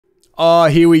Oh,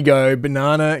 here we go.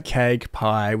 Banana Cake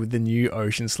Pie with the new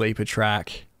Ocean Sleeper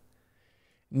track.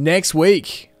 Next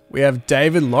week, we have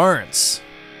David Lawrence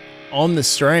on the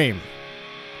stream.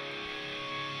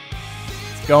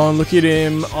 Go and look at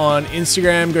him on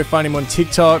Instagram. Go find him on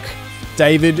TikTok.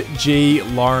 David G.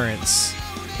 Lawrence.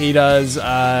 He does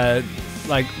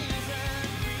like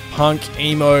punk,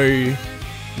 emo,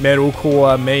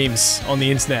 metalcore memes on the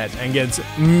internet and gets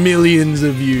millions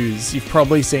of views. You've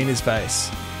probably seen his face.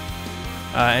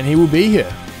 And he will be here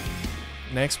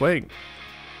next week.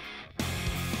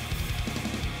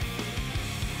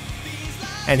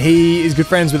 And he is good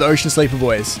friends with Ocean Sleeper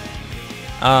Boys.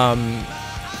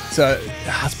 So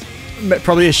it's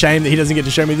probably a shame that he doesn't get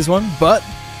to show me this one, but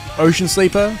Ocean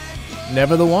Sleeper,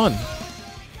 never the one.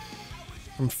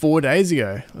 From 4 days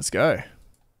ago. Let's go.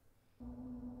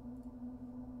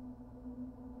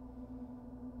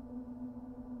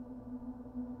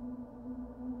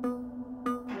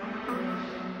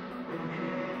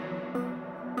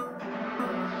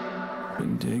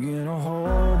 Been digging a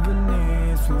hole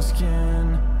beneath my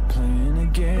skin, playing a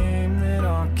game that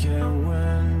I can't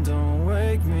win. Don't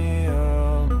wake me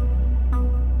up.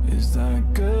 Is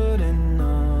that good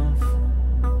enough?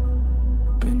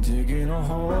 Been digging a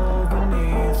hole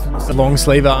beneath my The long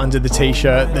sleeve under the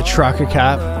t-shirt, the trucker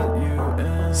cap.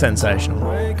 Sensational.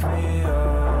 wake me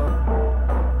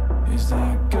up. Is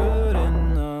that good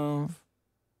enough?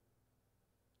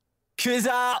 'Cause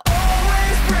I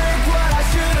always break what I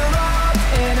should have loved,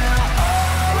 and I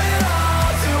owe it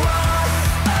all to us.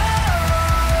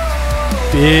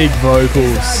 Big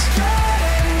vocals.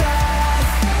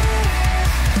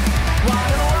 Why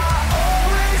do I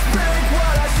always break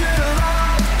what I should have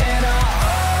loved, and I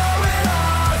owe it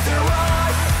all to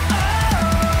us?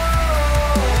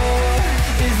 Oh,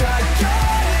 is that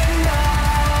good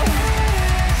enough?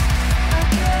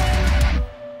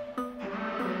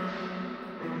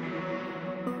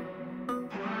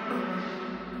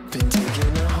 Been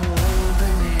digging a hole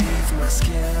beneath my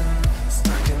skin,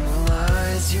 stuck in the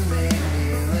lies you made me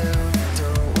live.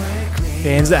 Don't wake me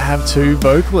Bands that have two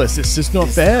vocalists, it's just not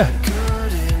fair.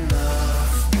 good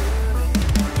enough.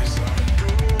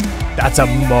 That's a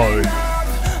mo.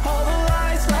 All the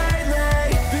lies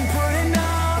lately, been putting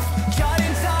off,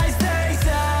 cutting ties, they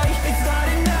say. It's not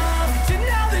enough to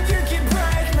know that you can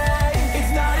break me.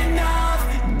 It's not enough,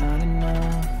 not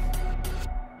enough.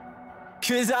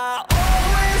 'Cause I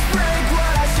always break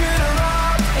what I should have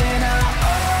loved, and I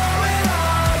owe it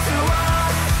all to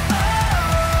us.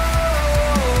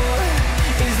 Oh,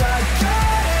 is that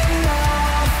good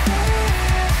enough?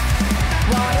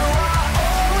 Why do I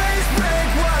always break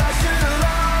what I should have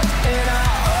loved, and I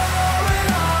owe it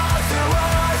all to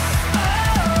us?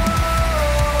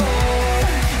 Oh,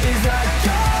 is that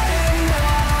good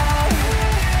enough?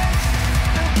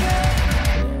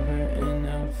 Never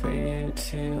enough for you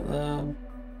to love,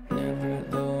 never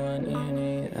the one you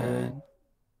needed.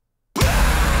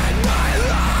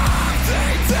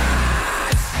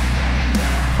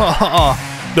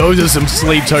 Those are some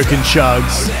sleep token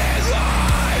chugs.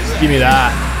 Give me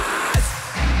that.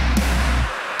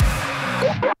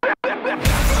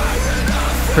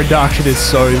 Production is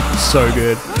so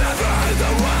good.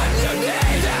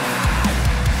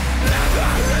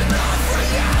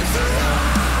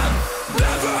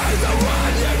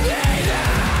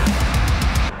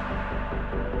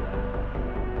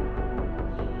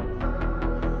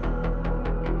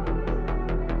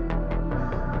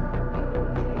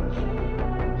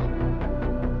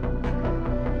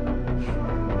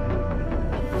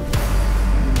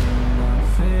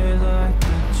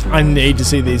 I need to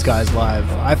see these guys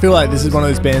live. I feel like this is one of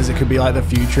those bands that could be like the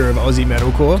future of Aussie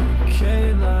metalcore.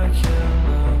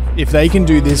 If they can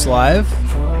do this live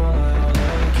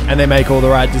and they make all the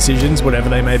right decisions, whatever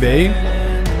they may be,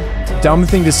 dumb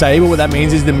thing to say, but what that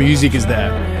means is the music is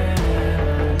there.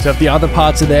 So if the other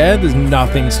parts are there, there's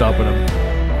nothing stopping them.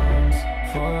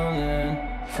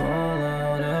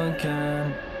 Falling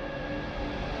again.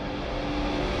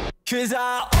 'Cause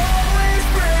I always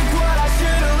break what I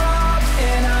should have loved,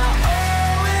 and I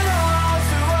owe it all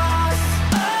to us.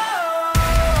 Oh,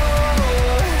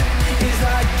 is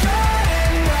that good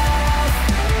enough?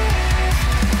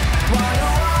 Why do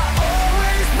I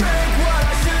always break what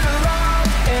I should have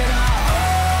loved, and I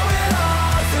owe it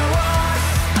all to us?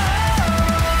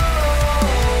 Oh,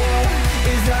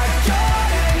 is that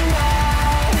good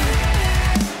enough?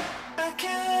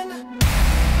 Again.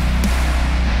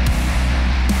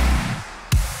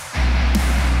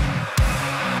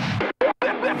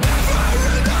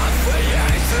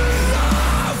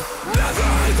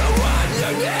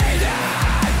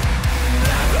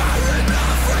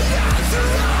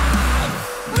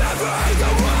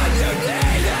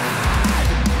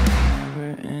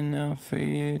 for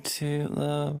you to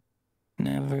love,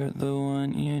 never the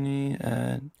one you need.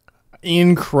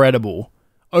 Incredible.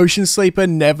 Ocean Sleeper,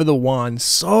 Never the One.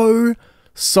 So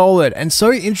solid and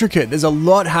so intricate. There's a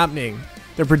lot happening.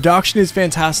 The production is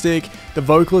fantastic. The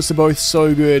vocalists are both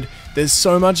so good. There's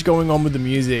so much going on with the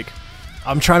music.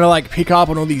 I'm trying to like pick up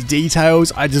on all these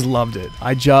details. I just loved it.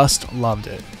 I just loved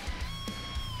it.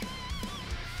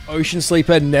 Ocean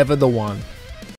Sleeper, Never the One.